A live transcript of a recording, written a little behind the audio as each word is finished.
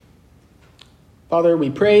Father, we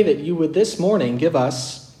pray that you would this morning give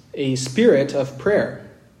us a spirit of prayer,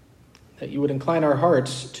 that you would incline our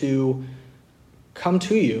hearts to come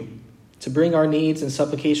to you, to bring our needs and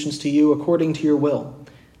supplications to you according to your will.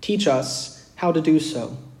 Teach us how to do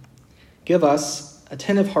so. Give us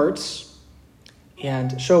attentive hearts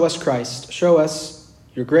and show us Christ. Show us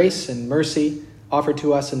your grace and mercy offered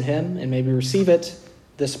to us in him, and may we receive it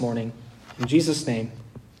this morning. In Jesus' name,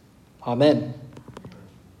 amen.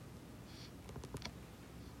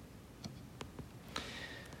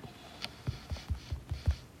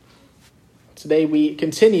 Today we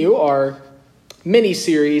continue our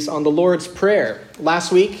mini-series on the Lord's Prayer.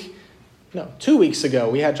 2 weeks ago,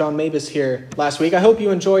 we had John Mavis here last week. I hope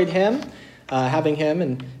you enjoyed having him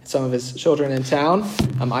and some of his children in town.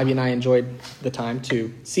 Ivy and I enjoyed the time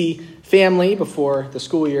to see family before the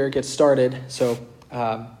school year gets started. So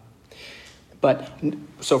from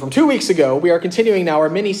 2 weeks ago, we are continuing now our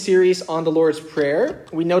mini-series on the Lord's Prayer.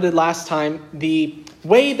 We noted last time the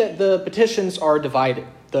way that the petitions are divided.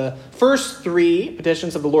 The first 3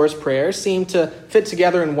 petitions of the Lord's Prayer seem to fit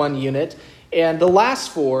together in one unit, and the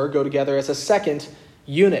last 4 go together as a second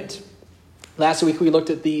unit. Last week we looked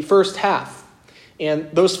at the first half, and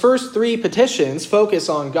those first 3 petitions focus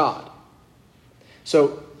on God.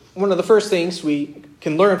 So one of the first things we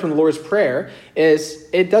can learn from the Lord's Prayer is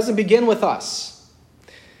it doesn't begin with us,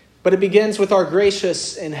 but it begins with our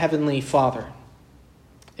gracious and heavenly Father.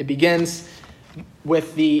 It begins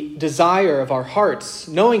with the desire of our hearts,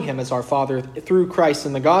 knowing him as our Father through Christ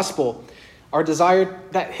in the gospel, our desire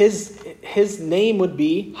that his name would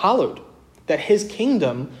be hallowed, that his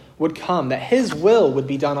kingdom would come, that his will would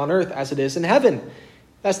be done on earth as it is in heaven.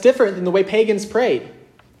 That's different than the way pagans prayed.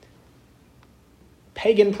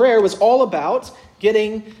 Pagan prayer was all about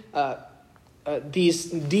getting these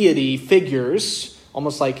deity figures,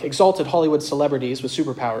 almost like exalted Hollywood celebrities with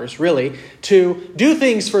superpowers, really, to do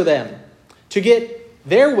things for them, to get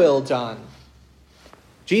their will done.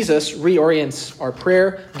 Jesus reorients our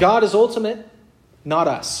prayer. God is ultimate, not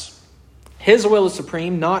us. His will is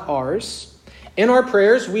supreme, not ours. In our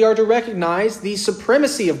prayers, we are to recognize the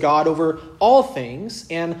supremacy of God over all things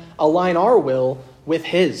and align our will with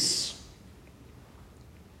his.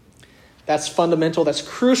 That's fundamental, that's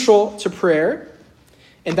crucial to prayer,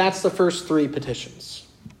 and that's the first 3 petitions.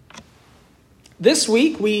 This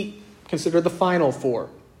week, we consider the final 4.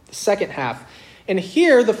 The second half. And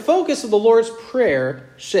here, the focus of the Lord's Prayer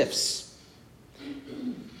shifts.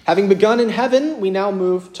 Having begun in heaven, we now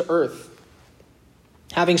move to earth.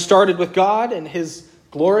 Having started with God and his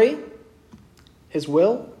glory, his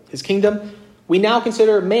will, his kingdom, we now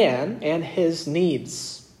consider man and his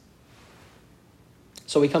needs.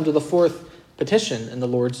 So we come to the 4th petition in the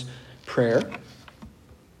Lord's Prayer.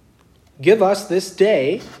 Give us this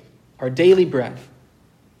day our daily bread.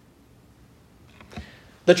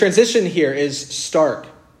 The transition here is stark.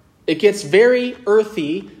 It gets very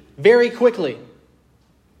earthy very quickly.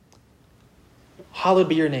 Hallowed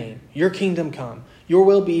be your name. Your kingdom come. Your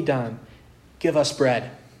will be done. Give us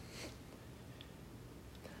bread.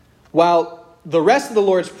 While the rest of the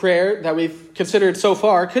Lord's Prayer that we've considered so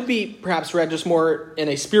far could be perhaps read just more in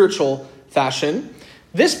a spiritual fashion,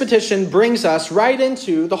 this petition brings us right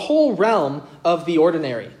into the whole realm of the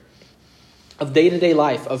ordinary, of day-to-day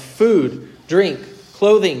life, of food, drink,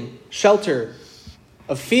 clothing, shelter,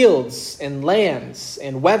 of fields and lands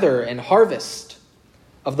and weather and harvest,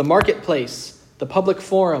 of the marketplace, the public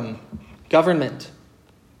forum, government.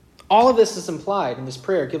 All of this is implied in this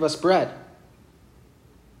prayer, give us bread.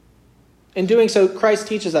 In doing so, Christ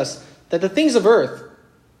teaches us that the things of earth,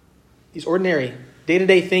 these ordinary,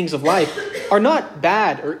 day-to-day things of life, are not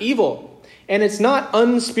bad or evil. And it's not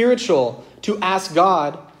unspiritual to ask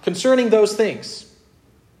God concerning those things.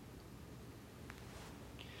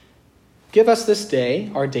 Give us this day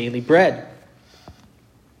our daily bread.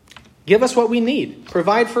 Give us what we need.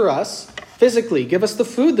 Provide for us physically. Give us the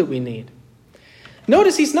food that we need.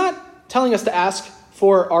 Notice he's not telling us to ask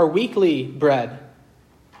for our weekly bread.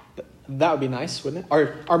 That would be nice, wouldn't it?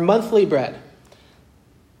 Our monthly bread.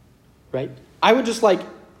 Right? I would just like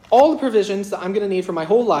all the provisions that I'm going to need for my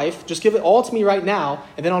whole life. Just give it all to me right now.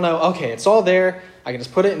 And then I'll know, okay, it's all there. I can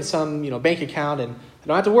just put it in some bank account and I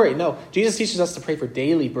don't have to worry. No, Jesus teaches us to pray for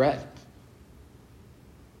daily bread.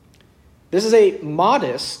 This is a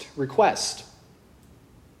modest request.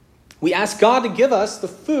 We ask God to give us the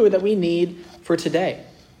food that we need for today,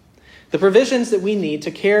 the provisions that we need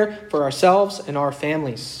to care for ourselves and our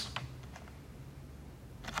families.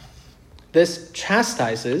 This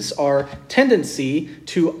chastises our tendency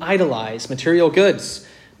to idolize material goods.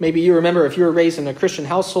 Maybe you remember if you were raised in a Christian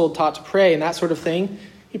household, taught to pray and that sort of thing,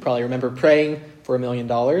 you probably remember praying for $1 million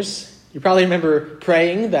You probably remember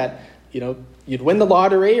praying that, you'd win the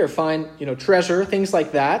lottery or find, treasure, things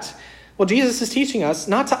like that. Well, Jesus is teaching us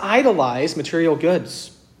not to idolize material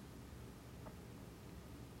goods.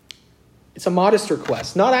 It's a modest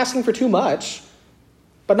request, not asking for too much,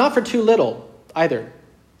 but not for too little either.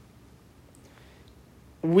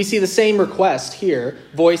 We see the same request here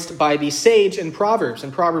voiced by the sage in Proverbs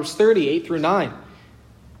 30, 8 through 9.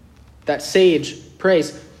 That sage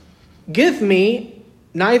prays, "Give me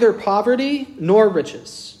neither poverty nor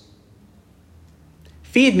riches.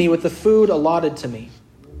 Feed me with the food allotted to me,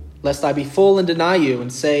 lest I be full and deny you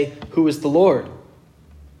and say, 'Who is the Lord?'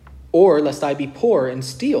 Or lest I be poor and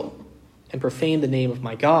steal and profane the name of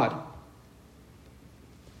my God.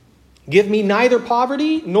 Give me neither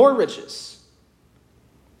poverty nor riches.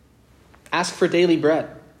 Ask for daily bread.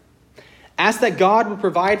 Ask that God will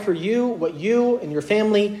provide for you what you and your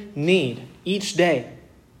family need each day.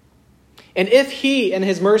 And if he in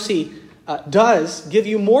his mercy does give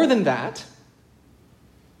you more than that,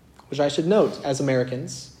 which I should note as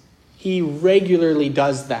Americans, he regularly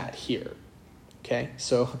does that here. Okay,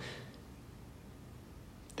 so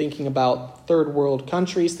thinking about third world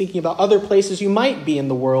countries, thinking about other places you might be in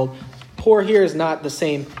the world, poor here is not the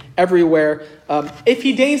same everywhere. If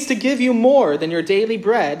he deigns to give you more than your daily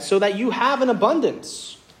bread so that you have an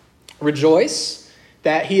abundance, rejoice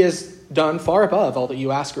that he has done far above all that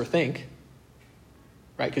you ask or think.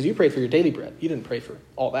 Right? Because you prayed for your daily bread. You didn't pray for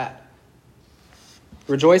all that.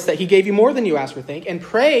 Rejoice that he gave you more than you ask or think, and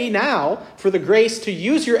pray now for the grace to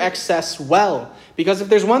use your excess well. Because if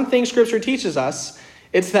there's one thing Scripture teaches us,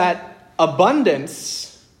 it's that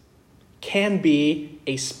abundance can be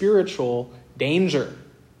a spiritual danger.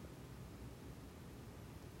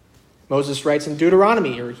 Moses writes in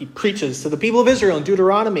Deuteronomy, or he preaches to the people of Israel in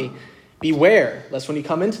Deuteronomy, beware, lest when you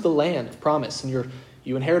come into the land of promise, and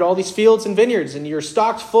you inherit all these fields and vineyards, and you're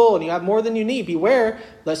stocked full, and you have more than you need, beware,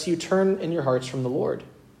 lest you turn in your hearts from the Lord.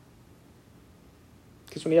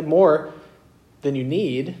 Because when you have more than you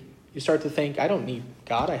need, you start to think, I don't need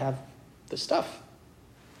God, I have this stuff.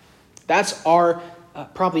 That's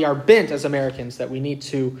probably our bent as Americans that we need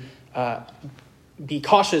to be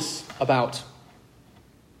cautious about.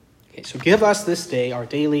 Okay, so give us this day our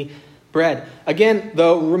daily bread. Again,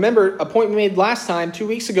 though, remember, a point we made last time, 2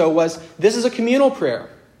 weeks ago, was this is a communal prayer.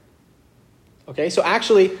 Okay, so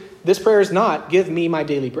actually, this prayer is not, give me my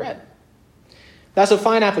daily bread. That's a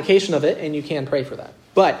fine application of it, and you can pray for that.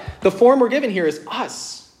 But the form we're given here is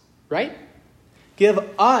us, right? Give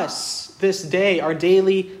us this day our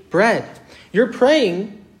daily bread. You're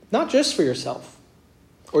praying not just for yourself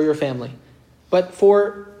or your family, but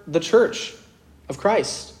for the church of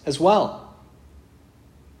Christ as well.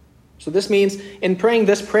 So this means in praying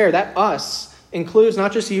this prayer, that us includes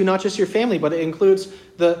not just you, not just your family, but it includes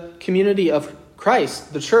the community of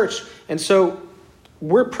Christ, the church. And so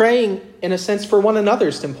we're praying, in a sense, for one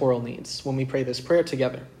another's temporal needs when we pray this prayer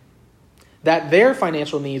together. That their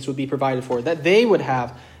financial needs would be provided for, that they would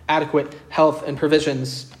have adequate health and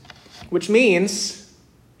provisions, which means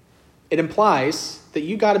it implies that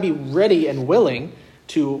you got to be ready and willing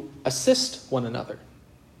to assist one another.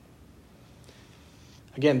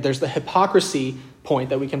 Again, there's the hypocrisy point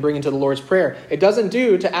that we can bring into the Lord's Prayer. It doesn't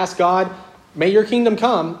do to ask God, may your kingdom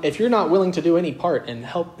come, if you're not willing to do any part and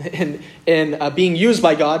help in being used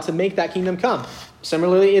by God to make that kingdom come.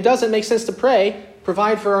 Similarly, it doesn't make sense to pray,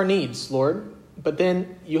 provide for our needs, Lord, but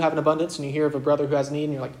then you have an abundance and you hear of a brother who has need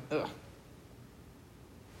and you're like, ugh.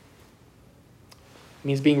 It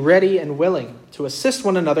means being ready and willing to assist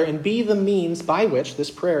one another and be the means by which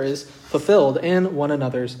this prayer is fulfilled in one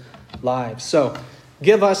another's lives. So,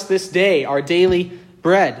 give us this day our daily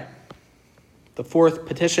bread. The fourth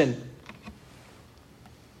petition.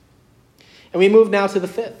 And we move now to the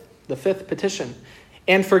fifth petition.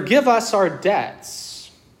 And forgive us our debts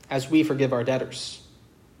as we forgive our debtors.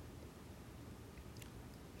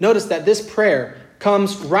 Notice that this prayer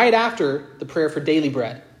comes right after the prayer for daily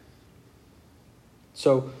bread.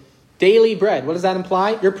 So, daily bread, what does that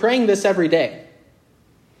imply? You're praying this every day.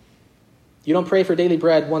 You don't pray for daily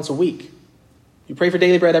bread once a week. You pray for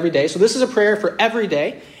daily bread every day. So this is a prayer for every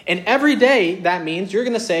day. And every day, that means you're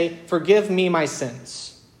going to say, forgive me my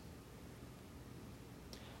sins.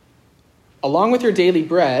 Along with your daily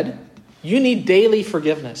bread, you need daily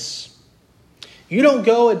forgiveness. You don't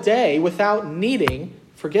go a day without needing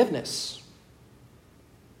forgiveness.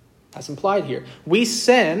 That's implied here. We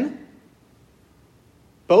sin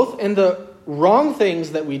both in the wrong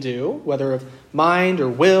things that we do, whether of mind or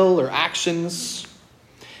will or actions.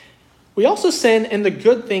 We also sin in the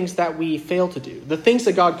good things that we fail to do, the things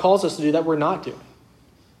that God calls us to do that we're not doing.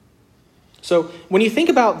 So when you think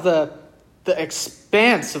about the the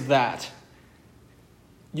expanse of that,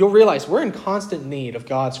 you'll realize we're in constant need of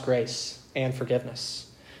God's grace and forgiveness.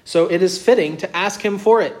 So it is fitting to ask him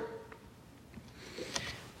for it.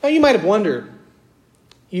 Now you might have wondered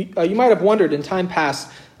in time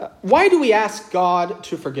past, why do we ask God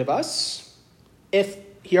to forgive us if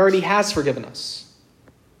he already has forgiven us?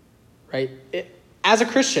 Right? As a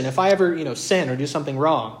Christian, if I ever, sin or do something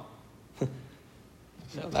wrong,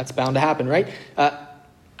 that's bound to happen, right?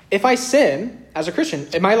 If I sin as a Christian,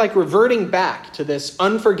 am I like reverting back to this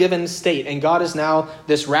unforgiven state and God is now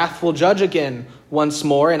this wrathful judge again once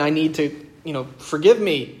more and I need to, forgive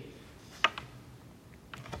me?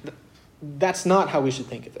 That's not how we should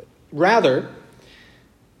think of it. Rather,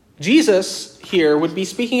 Jesus here would be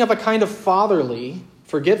speaking of a kind of fatherly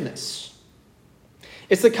forgiveness.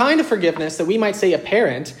 It's the kind of forgiveness that we might say a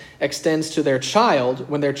parent extends to their child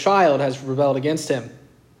when their child has rebelled against him.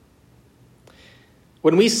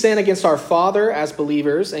 When we sin against our Father as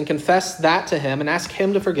believers and confess that to him and ask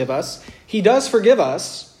him to forgive us, he does forgive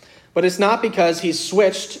us, but it's not because he's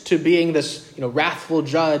switched to being this, wrathful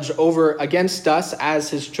judge over against us as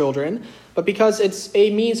his children, but because it's a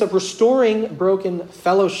means of restoring broken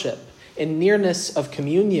fellowship and nearness of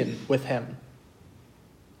communion with him.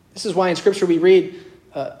 This is why in Scripture we read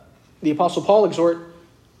the Apostle Paul exhort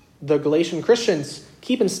the Galatian Christians,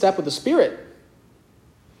 keep in step with the Spirit.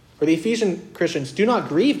 For the Ephesian Christians, do not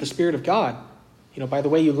grieve the Spirit of God, by the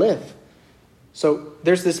way you live. So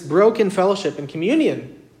there's this broken fellowship and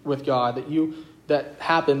communion with God that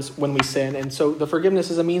happens when we sin. And so the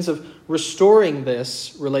forgiveness is a means of restoring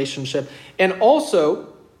this relationship. And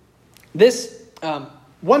also this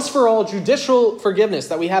once for all judicial forgiveness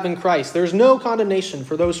that we have in Christ. There's no condemnation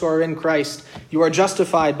for those who are in Christ. You are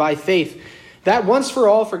justified by faith. That once for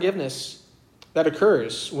all forgiveness that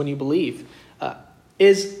occurs when you believe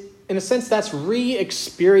is, in a sense, that's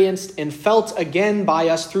re-experienced and felt again by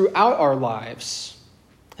us throughout our lives,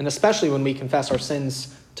 and especially when we confess our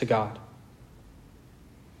sins to God.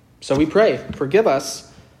 So we pray, forgive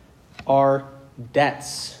us our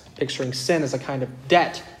debts, picturing sin as a kind of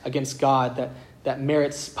debt against God that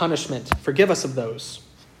merits punishment. Forgive us of those.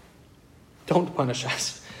 Don't punish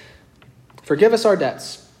us. Forgive us our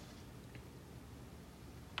debts.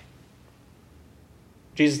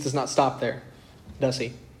 Jesus does not stop there, does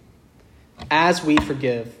he? As we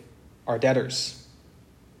forgive our debtors.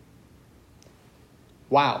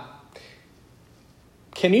 Wow.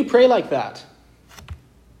 Can you pray like that?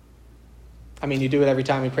 You do it every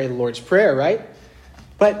time we pray the Lord's Prayer, right?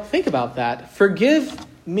 But think about that. Forgive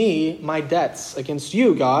me my debts against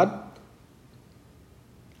you, God,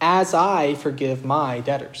 as I forgive my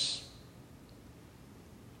debtors.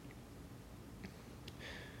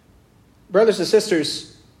 Brothers and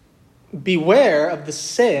sisters, beware of the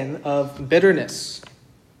sin of bitterness.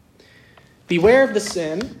 Beware of the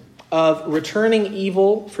sin of returning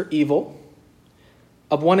evil for evil,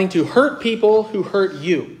 of wanting to hurt people who hurt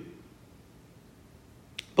you.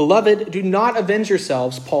 Beloved, do not avenge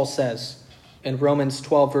yourselves, Paul says in Romans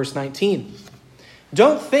 12, verse 19.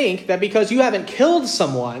 Don't think that because you haven't killed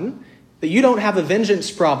someone that you don't have a vengeance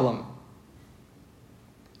problem.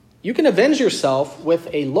 You can avenge yourself with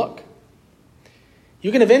a look.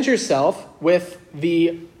 You can avenge yourself with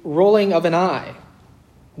the rolling of an eye,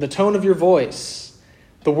 the tone of your voice,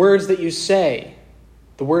 the words that you say,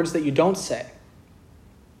 the words that you don't say.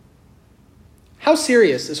 How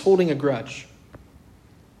serious is holding a grudge?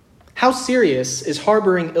 How serious is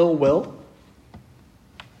harboring ill will?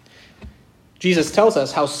 Jesus tells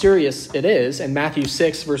us how serious it is in Matthew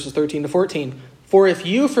 6, verses 13 to 14. For if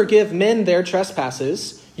you forgive men their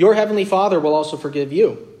trespasses, your heavenly Father will also forgive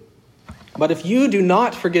you. But if you do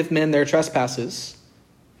not forgive men their trespasses,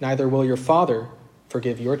 neither will your Father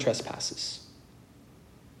forgive your trespasses.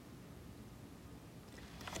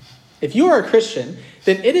 If you are a Christian,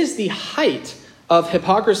 then it is the height of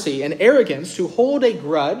hypocrisy and arrogance to hold a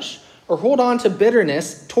grudge or hold on to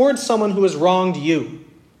bitterness towards someone who has wronged you.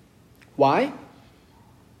 Why?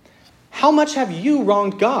 How much have you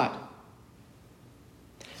wronged God?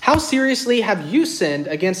 How seriously have you sinned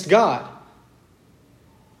against God?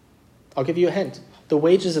 I'll give you a hint. The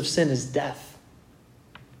wages of sin is death.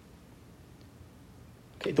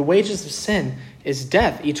 Okay, the wages of sin is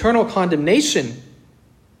death, eternal condemnation.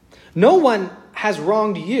 No one has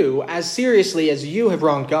wronged you as seriously as you have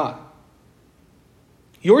wronged God.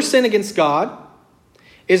 Your sin against God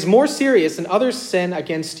is more serious than others' sin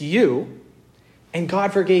against you, and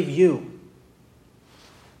God forgave you.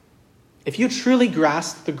 If you truly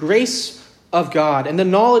grasp the grace of God and the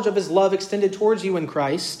knowledge of his love extended towards you in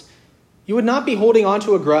Christ, you would not be holding on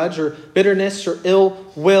to a grudge or bitterness or ill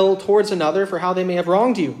will towards another for how they may have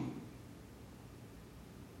wronged you.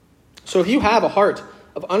 So if you have a heart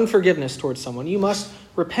of unforgiveness towards someone, you must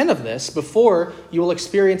repent of this before you will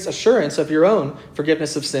experience assurance of your own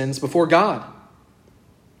forgiveness of sins before God.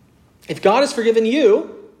 If God has forgiven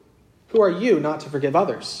you, who are you not to forgive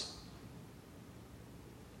others?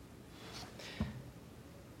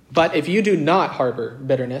 But if you do not harbor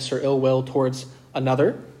bitterness or ill will towards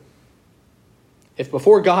another, if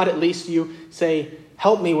before God at least you say,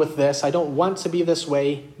 help me with this, I don't want to be this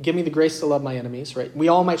way, give me the grace to love my enemies, right? We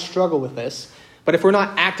all might struggle with this. But if we're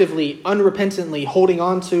not actively, unrepentantly holding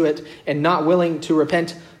on to it and not willing to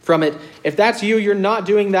repent from it, if that's you, you're not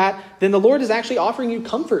doing that, then the Lord is actually offering you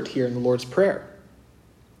comfort here in the Lord's Prayer.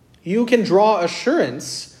 You can draw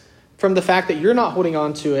assurance from the fact that you're not holding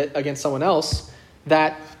on to it against someone else,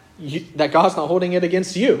 that God's not holding it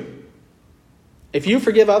against you. If you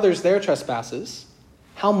forgive others their trespasses,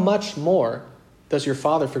 how much more does your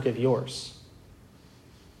Father forgive yours?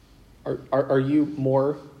 Are you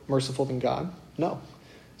more merciful than God? No.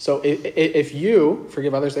 So if you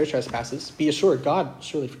forgive others their trespasses, be assured God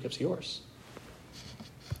surely forgives yours.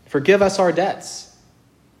 Forgive us our debts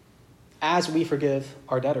as we forgive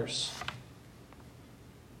our debtors.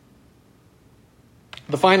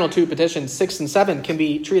 The final two petitions, 6 and 7, can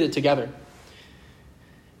be treated together.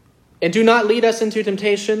 And do not lead us into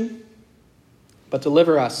temptation, but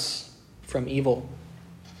deliver us from evil.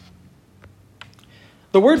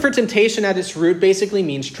 The word for temptation at its root basically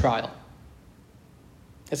means trial.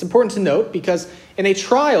 It's important to note because in a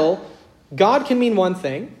trial, God can mean one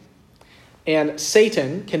thing and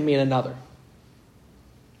Satan can mean another.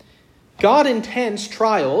 God intends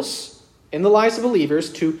trials in the lives of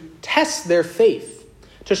believers to test their faith,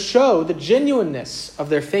 to show the genuineness of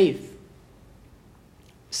their faith.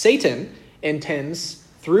 Satan intends,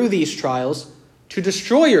 through these trials, to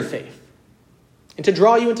destroy your faith and to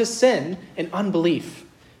draw you into sin and unbelief.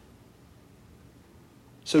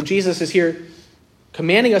 So Jesus is here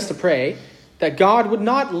commanding us to pray that God would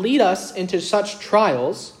not lead us into such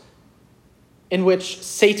trials in which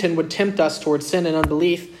Satan would tempt us towards sin and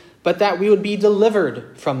unbelief, but that we would be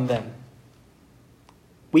delivered from them.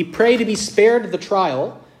 We pray to be spared the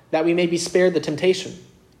trial, that we may be spared the temptation.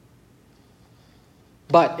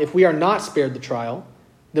 But if we are not spared the trial,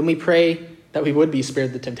 then we pray that we would be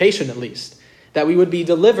spared the temptation at least, that we would be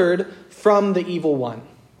delivered from the evil one.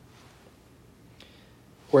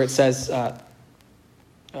 Where it says,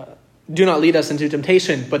 do not lead us into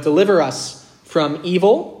temptation, but deliver us from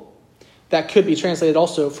evil. That could be translated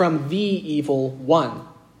also from the evil one.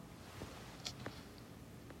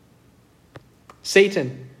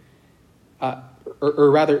 Satan,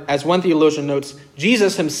 or rather, as one theologian notes,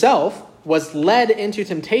 Jesus himself was led into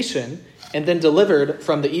temptation and then delivered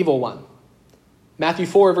from the evil one. Matthew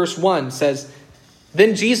 4, verse 1 says,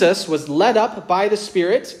 then Jesus was led up by the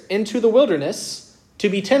Spirit into the wilderness to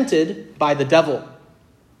be tempted by the devil.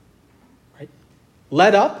 Right?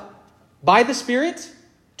 Led up by the Spirit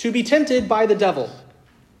to be tempted by the devil.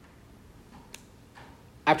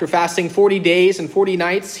 After fasting 40 days and 40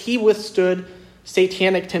 nights, he withstood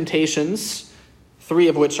satanic temptations, 3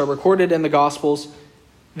 of which are recorded in the Gospels,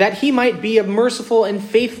 that he might be a merciful and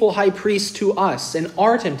faithful high priest to us in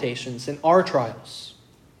our temptations, in our trials.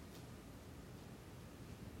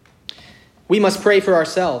 We must pray for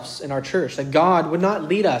ourselves in our church that God would not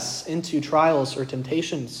lead us into trials or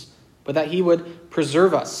temptations, but that he would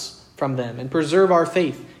preserve us from them and preserve our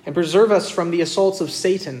faith and preserve us from the assaults of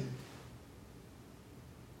Satan.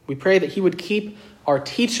 We pray that he would keep our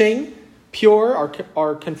teaching pure,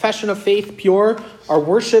 our confession of faith pure, our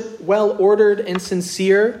worship well-ordered and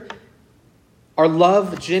sincere, our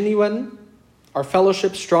love genuine, our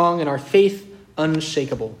fellowship strong, and our faith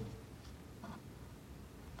unshakable.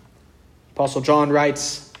 Apostle John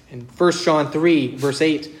writes in 1 John 3, verse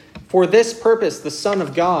 8, for this purpose the Son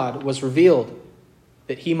of God was revealed,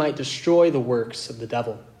 that he might destroy the works of the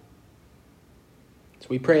devil. So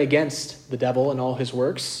we pray against the devil and all his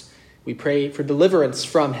works. We pray for deliverance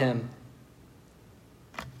from him.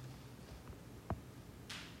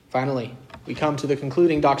 Finally, we come to the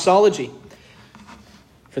concluding doxology.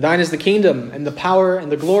 For thine is the kingdom and the power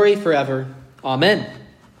and the glory forever. Amen.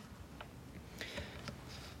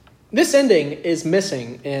 This ending is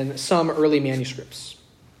missing in some early manuscripts.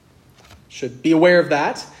 Should be aware of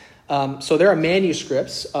that. So there are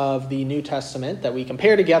manuscripts of the New Testament that we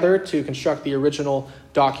compare together to construct the original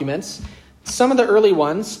documents. Some of the early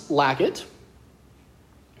ones lack it,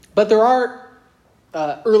 but there are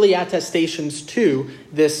early attestations to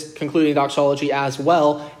this concluding doxology as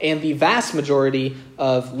well, and the vast majority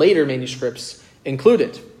of later manuscripts include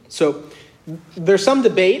it. So there's some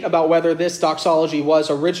debate about whether this doxology was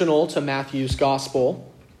original to Matthew's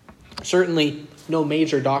gospel. Certainly, no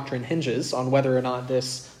major doctrine hinges on whether or not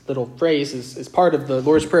this little phrase is part of the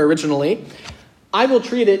Lord's Prayer originally. I will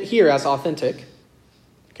treat it here as authentic.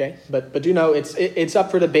 Okay, but do know it's up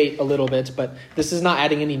for debate a little bit, but this is not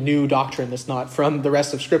adding any new doctrine that's not from the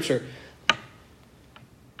rest of Scripture.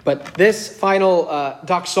 But this final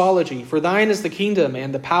doxology, for thine is the kingdom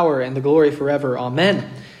and the power and the glory forever. Amen.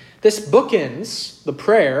 This bookends the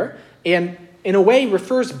prayer and in a way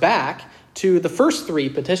refers back to the first three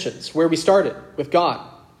petitions where we started with God.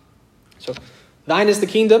 So thine is the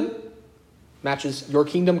kingdom, matches your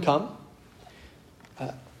kingdom come,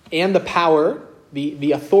 and the power,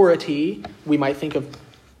 the authority, we might think of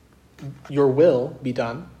your will be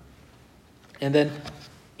done. And then,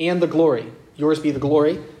 and the glory. Yours be the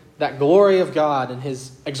glory. That glory of God and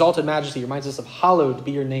his exalted majesty reminds us of hallowed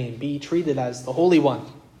be your name. Be treated as the Holy One.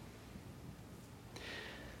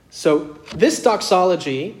 So this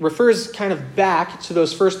doxology refers kind of back to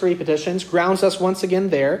those first three petitions, grounds us once again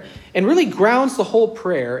there, and really grounds the whole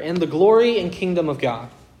prayer in the glory and kingdom of God.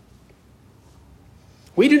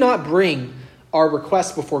 We do not bring our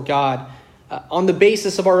requests before God on the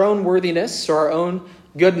basis of our own worthiness or our own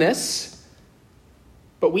goodness,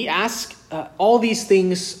 but we ask all these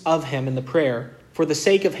things of him in the prayer for the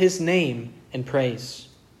sake of his name and praise.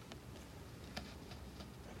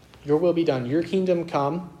 Your will be done. Your kingdom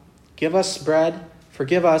come. Give us bread.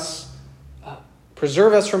 Forgive us.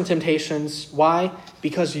 Preserve us from temptations. Why?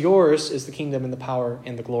 Because yours is the kingdom and the power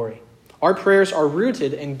and the glory. Our prayers are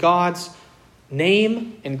rooted in God's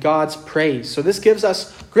name and God's praise. So this gives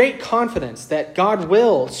us great confidence that God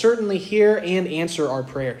will certainly hear and answer our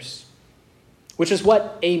prayers, which is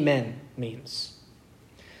what amen means.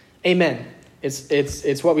 Amen.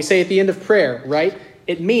 It's what we say at the end of prayer, right?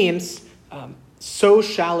 It means so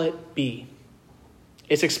shall it be.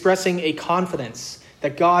 It's expressing a confidence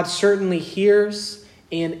that God certainly hears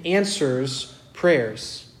and answers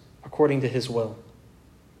prayers according to his will.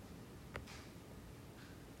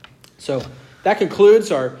 So that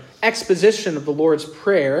concludes our exposition of the Lord's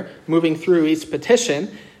Prayer, moving through each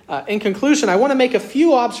petition. In conclusion, I want to make a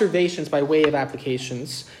few observations by way of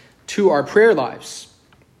applications to our prayer lives.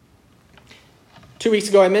 2 weeks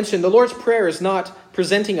ago, I mentioned the Lord's Prayer is not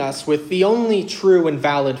presenting us with the only true and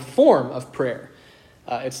valid form of prayer.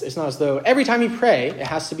 It's not as though every time you pray, it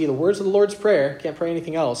has to be the words of the Lord's Prayer. Can't pray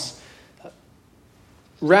anything else.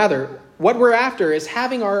 Rather, what we're after is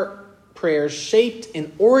having our prayers shaped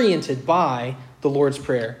and oriented by the Lord's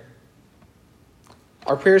Prayer.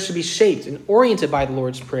 Our prayers should be shaped and oriented by the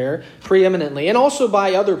Lord's Prayer preeminently, and also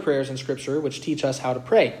by other prayers in Scripture which teach us how to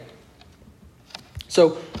pray.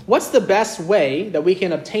 So what's the best way that we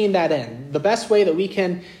can obtain that end? The best way that we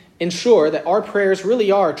can ensure that our prayers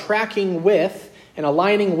really are tracking with and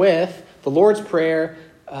aligning with the Lord's Prayer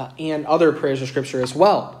and other prayers of Scripture as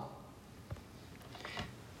well.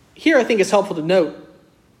 Here I think it's helpful to note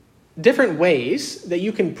different ways that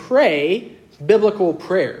you can pray biblical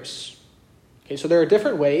prayers. Okay, so there are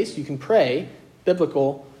different ways you can pray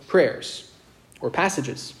biblical prayers or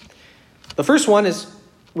passages. The first one is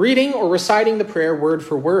reading or reciting the prayer word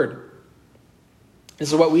for word. This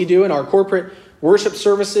is what we do in our corporate worship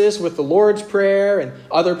services with the Lord's Prayer and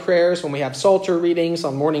other prayers. When we have Psalter readings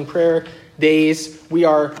on morning prayer days, we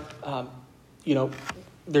are,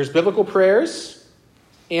 there's biblical prayers,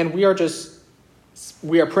 and we are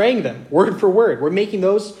praying them word for word. We're making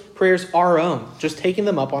those prayers our own, just taking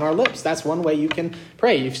them up on our lips. That's one way you can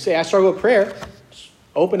pray. If you say, I struggle with prayer,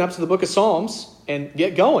 open up to the book of Psalms and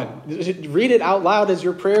get going. Read it out loud as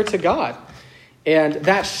your prayer to God. And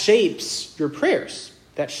that shapes your prayers.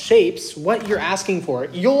 That shapes what you're asking for.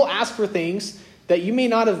 You'll ask for things that you may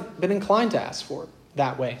not have been inclined to ask for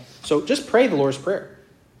that way. So just pray the Lord's Prayer.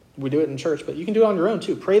 We do it in church, but you can do it on your own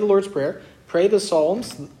too. Pray the Lord's Prayer. Pray the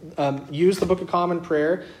Psalms. Use the Book of Common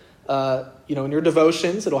Prayer. In your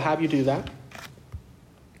devotions, it'll have you do that.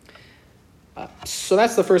 So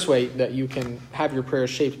that's the first way that you can have your prayers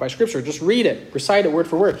shaped by Scripture. Just read it. Recite it word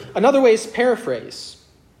for word. Another way is paraphrase.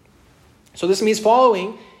 So this means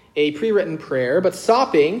following a pre-written prayer, but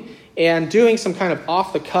stopping and doing some kind of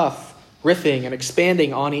off-the-cuff riffing and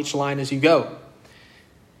expanding on each line as you go.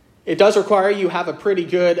 It does require you have a pretty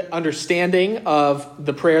good understanding of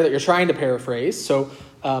the prayer that you're trying to paraphrase. So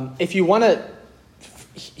if you want to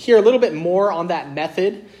hear a little bit more on that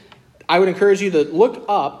method, I would encourage you to look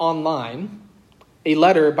up online a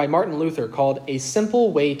letter by Martin Luther called A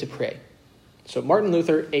Simple Way to Pray. So Martin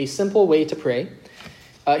Luther, A Simple Way to Pray.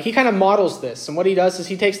 He kind of models this. And what he does is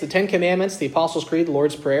he takes the 10 Commandments, the Apostles' Creed, the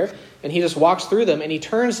Lord's Prayer, and he just walks through them and he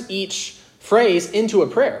turns each phrase into a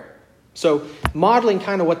prayer. So modeling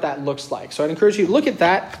kind of what that looks like. So I'd encourage you to look at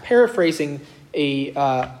that, paraphrasing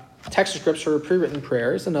a text of Scripture or pre-written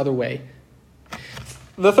prayer is another way.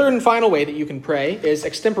 The third and final way that you can pray is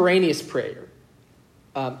extemporaneous prayer.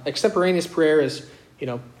 Extemporaneous prayer is,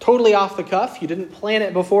 totally off the cuff. You didn't plan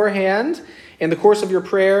it beforehand. In the course of your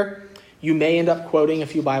prayer, you may end up quoting a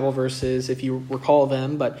few Bible verses if you recall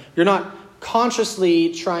them, but you're not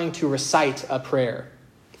consciously trying to recite a prayer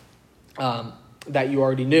that you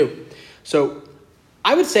already knew. So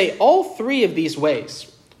I would say all three of these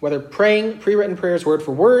ways, whether praying pre-written prayers word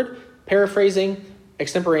for word, paraphrasing,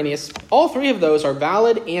 extemporaneous, all three of those are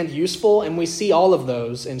valid and useful, and we see all of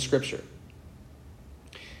those in Scripture.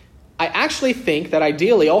 I actually think that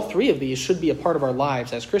ideally all three of these should be a part of our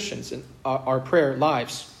lives as Christians, and our prayer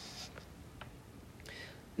lives.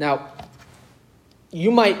 Now, you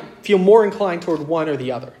might feel more inclined toward one or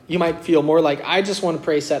the other. You might feel more like, I just want to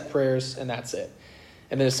pray set prayers, and that's it.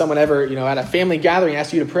 And then if someone ever, at a family gathering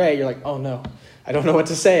asks you to pray, you're like, oh no, I don't know what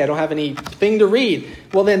to say. I don't have anything to read.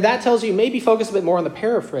 Well, then that tells you maybe focus a bit more on the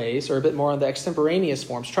paraphrase or a bit more on the extemporaneous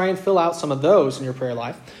forms. Try and fill out some of those in your prayer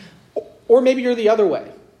life. Or maybe you're the other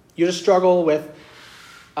way. You just struggle with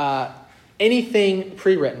anything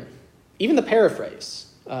pre-written, even the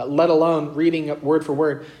paraphrase, let alone reading word for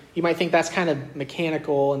word. You might think that's kind of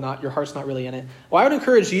mechanical and your heart's not really in it. Well, I would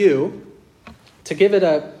encourage you to give it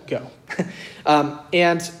a go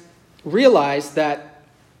and realize that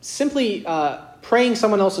simply praying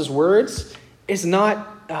someone else's words is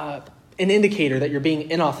not an indicator that you're being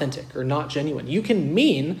inauthentic or not genuine. You can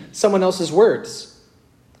mean someone else's words.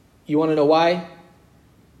 You want to know why?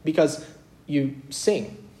 Because you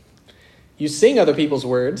sing. You sing other people's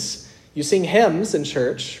words. You sing hymns in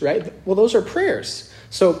church, right? Well, those are prayers.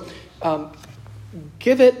 So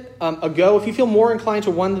give it a go. If you feel more inclined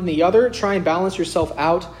to one than the other, try and balance yourself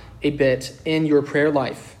out a bit in your prayer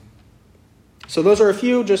life. So those are a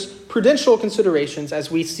few just prudential considerations as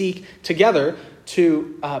we seek together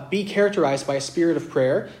to be characterized by a spirit of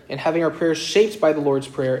prayer and having our prayers shaped by the Lord's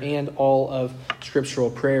Prayer and all of scriptural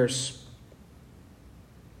prayers.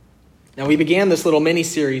 Now, we began this little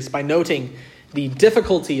mini-series by noting the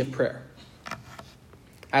difficulty of prayer.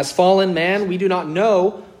 As fallen man, we do not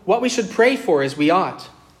know what we should pray for as we ought.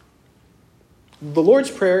 The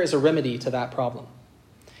Lord's Prayer is a remedy to that problem.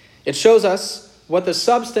 It shows us what the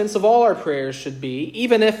substance of all our prayers should be,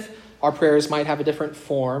 even if our prayers might have a different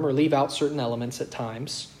form or leave out certain elements at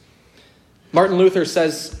times. Martin Luther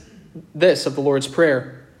says this of the Lord's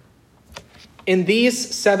Prayer: "In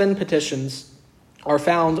these 7 petitions are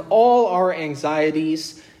found all our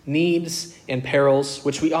anxieties, needs, and perils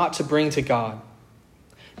which we ought to bring to God.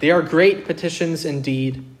 They are great petitions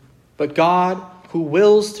indeed, but God, who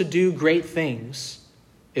wills to do great things,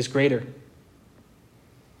 is greater."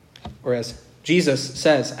 Or as Jesus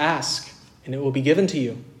says, "Ask, and it will be given to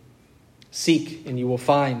you. Seek, and you will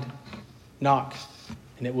find. Knock,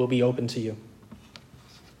 and it will be open to you."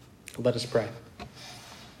 Let us pray.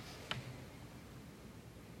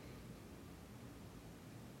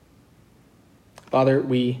 Father,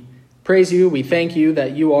 we praise you. We thank you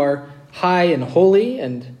that you are high and holy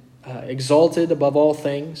and exalted above all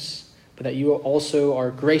things, but that you also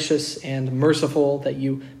are gracious and merciful, that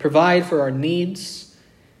you provide for our needs.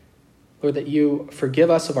 Lord, that you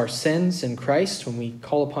forgive us of our sins in Christ when we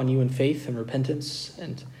call upon you in faith and repentance,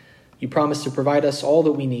 and you promise to provide us all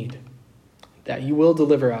that we need, that you will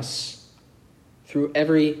deliver us through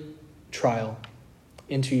every trial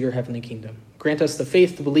into your heavenly kingdom. Grant us the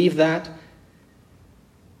faith to believe that,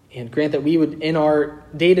 and grant that we would, in our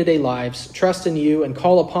day-to-day lives, trust in you and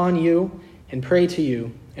call upon you and pray to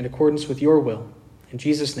you in accordance with your will. In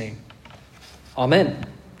Jesus' name, amen.